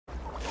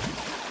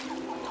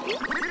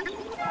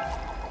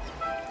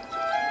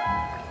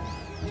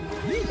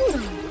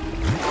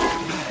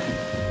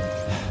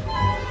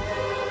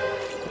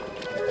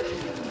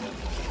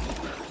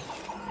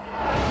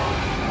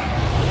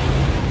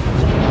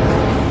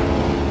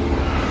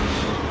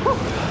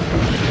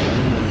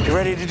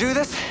Ready to do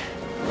this?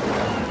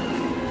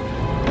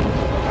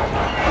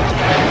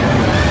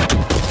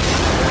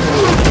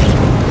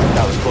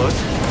 That was close.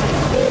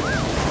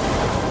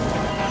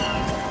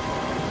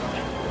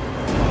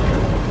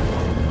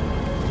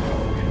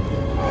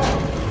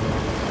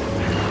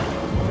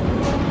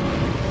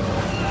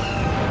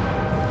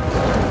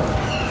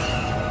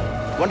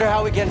 Wonder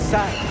how we get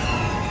inside.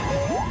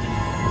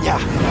 Yeah,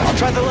 I'll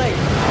try the leg.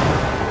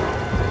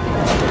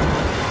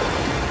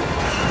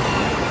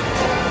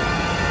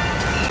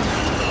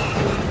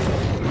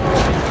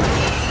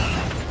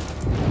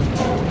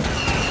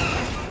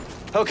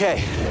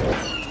 Okay,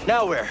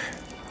 now where?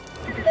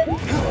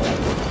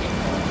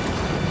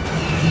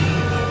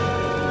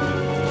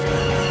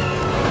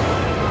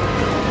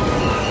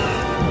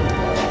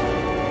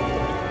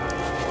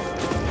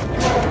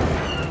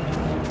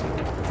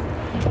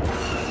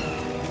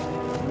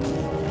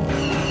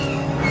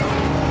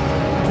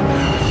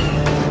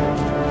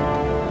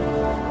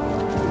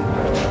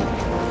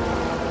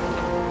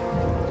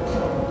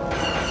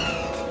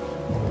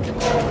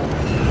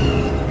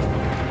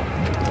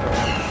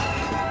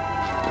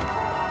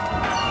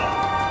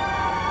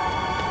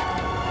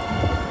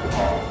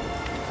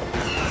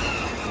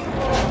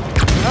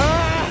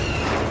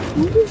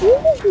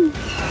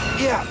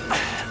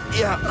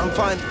 Yeah, I'm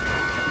fine.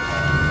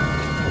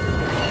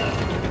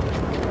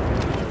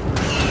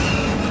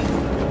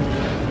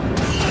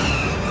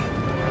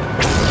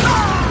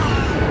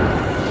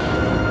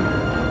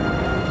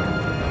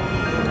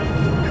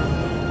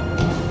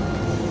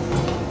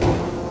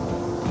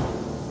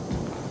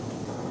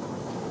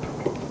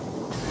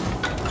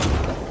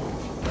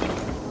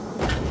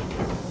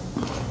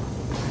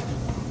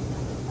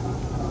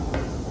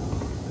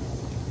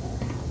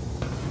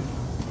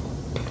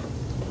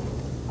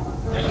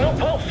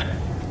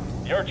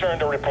 Your turn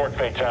to report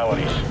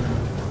fatalities.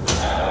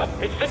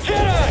 It's the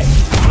Jedi!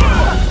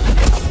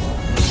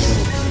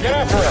 Get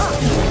after him!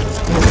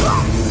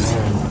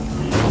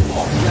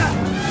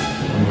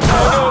 I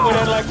knew it would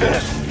end like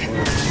this.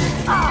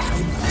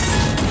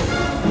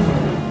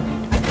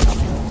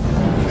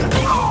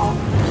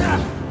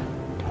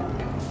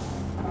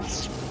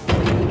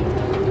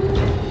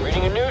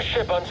 Reading a new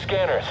ship on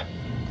scanners.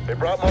 They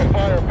brought more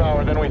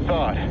firepower than we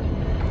thought.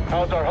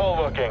 How's our hull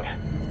looking?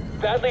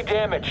 Badly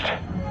damaged.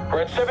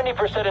 We're at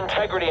 70%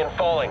 integrity and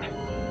falling.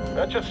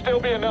 That should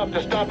still be enough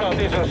to stop out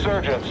these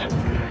insurgents.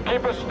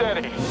 Keep us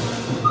steady.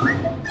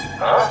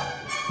 Huh?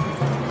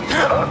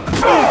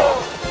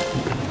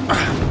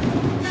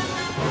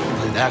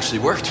 It actually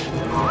worked.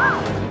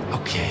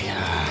 Okay,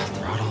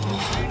 throttle.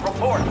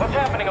 Report, what's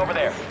happening over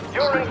there?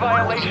 You're in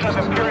violation of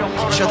Imperial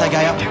Protocol Shut that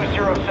guy up.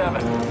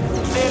 207.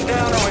 Stand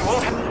down or we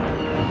won't...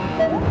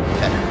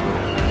 Better.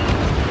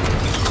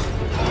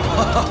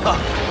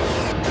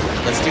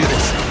 Let's do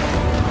this.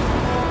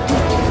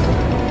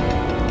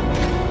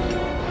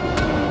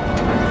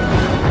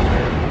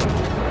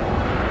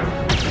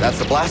 That's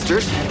the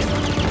blasters.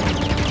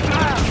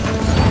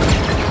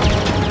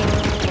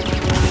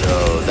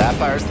 So that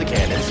fires the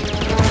cannons.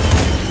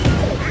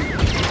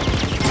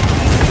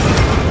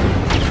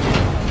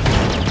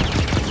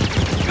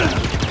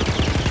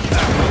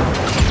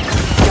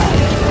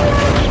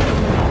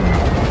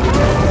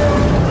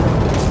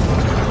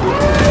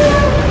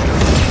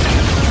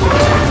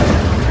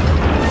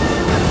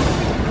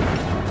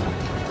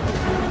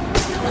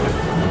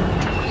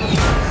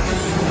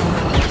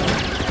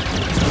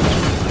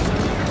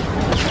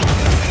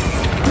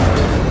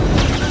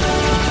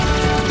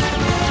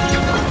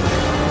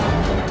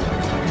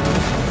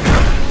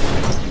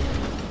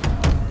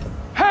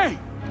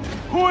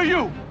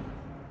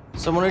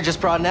 Someone who just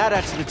brought an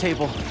AT-AT to the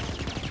table.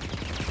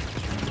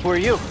 Who are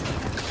you?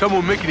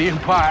 Someone making the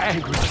Empire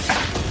angry.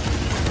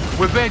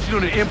 We're advancing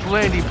on an imp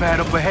landing pad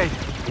up ahead.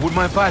 With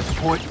my fire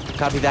support.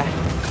 Copy that.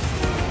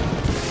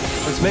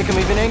 Let's make them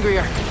even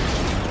angrier.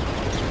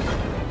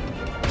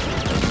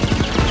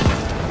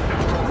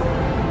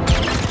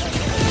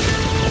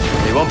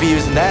 They won't be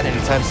using that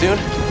anytime soon.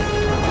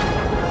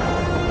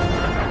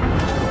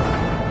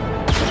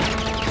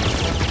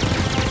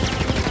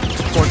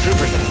 More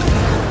troopers.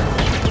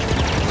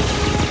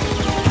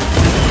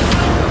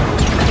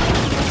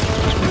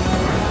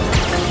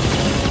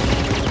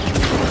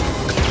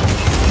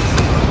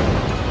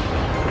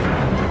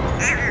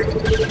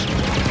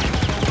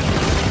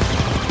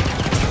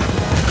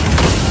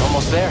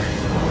 There.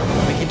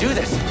 We can do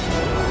this.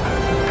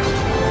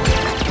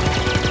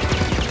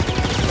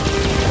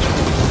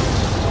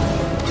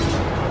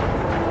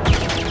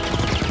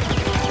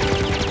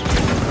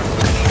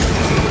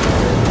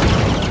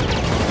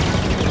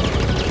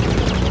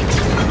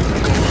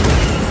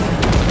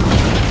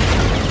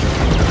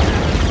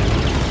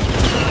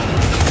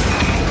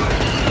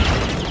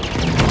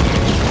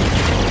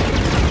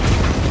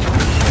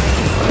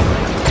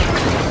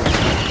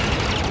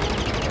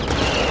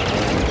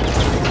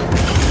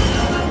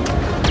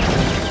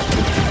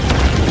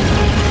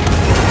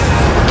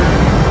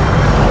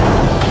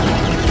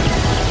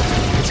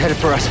 Headed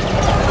for us.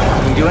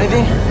 Can we do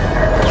anything?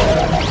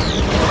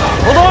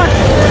 Hold on!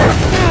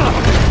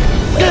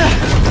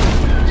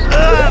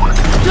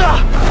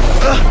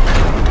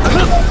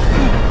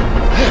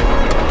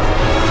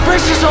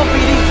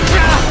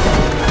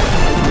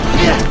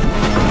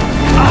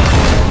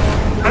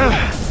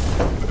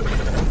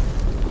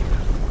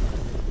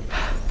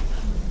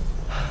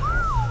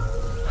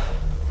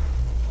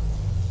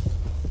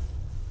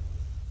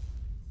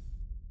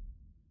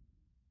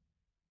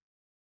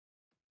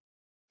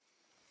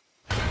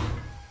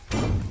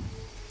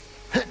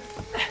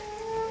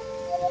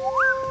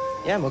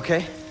 Yeah, I'm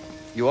okay.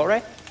 You all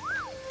right?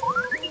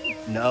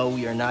 No,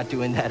 we are not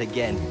doing that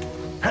again.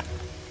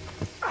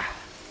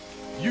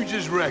 You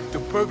just wrecked a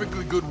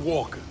perfectly good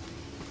walker.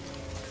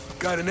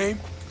 Got a name?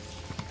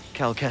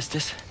 Cal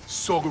Kestis?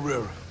 Saw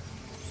Gerrera.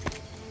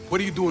 What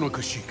are you doing on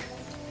Kashyyyk?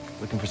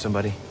 Looking for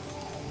somebody.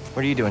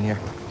 What are you doing here?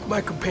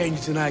 My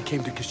companions and I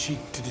came to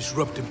Kashyyyk to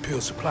disrupt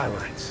Imperial supply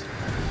lines.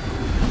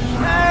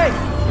 Hey!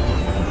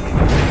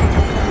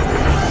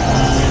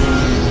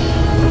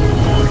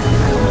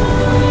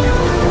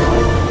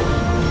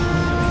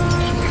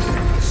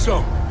 So,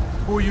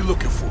 who are you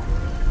looking for?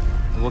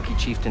 A Wookiee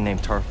chieftain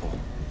named Tarful.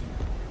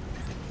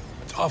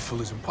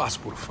 Tarful is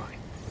impossible to find.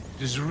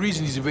 There's a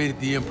reason he's evaded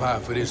the Empire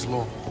for this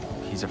long.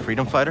 He's a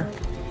freedom fighter?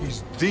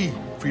 He's the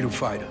freedom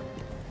fighter.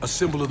 A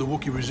symbol of the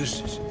Wookiee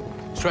resistance.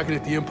 Striking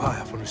at the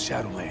Empire from the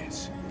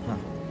Shadowlands. Huh.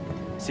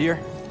 Seer,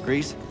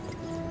 Grease,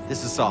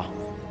 this is Saul.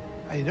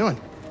 How you doing?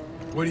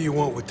 What do you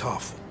want with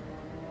Tarful?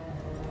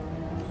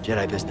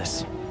 Jedi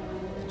business.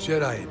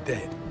 Jedi are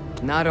dead.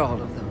 Not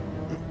all of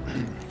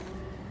them.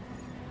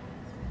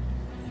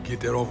 You get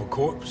that off a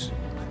corpse?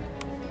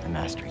 The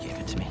Master gave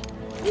it to me.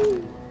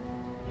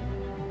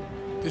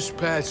 This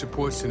pad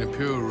supports an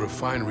Imperial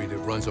refinery that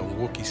runs on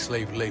Wookiee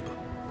slave labor.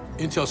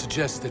 Intel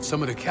suggests that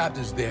some of the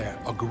captains there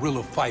are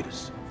guerrilla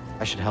fighters.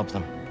 I should help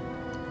them.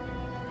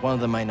 One of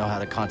them might know how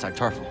to contact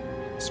Tarful.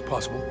 It's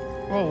possible.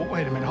 Whoa,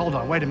 wait a minute, hold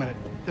on, wait a minute.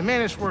 The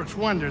Mantis works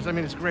wonders. I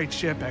mean, it's a great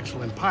ship,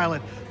 excellent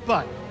pilot,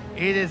 but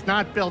it is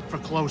not built for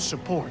close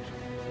support.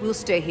 We'll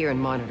stay here and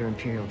monitor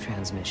Imperial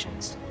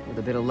transmissions. With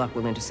a bit of luck,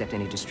 we'll intercept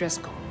any distress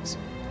calls.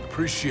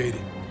 Appreciate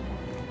it.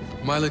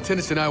 My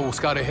lieutenants and I will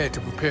scout ahead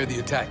to prepare the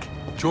attack.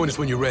 Join us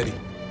when you're ready.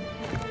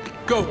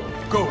 Go!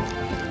 Go!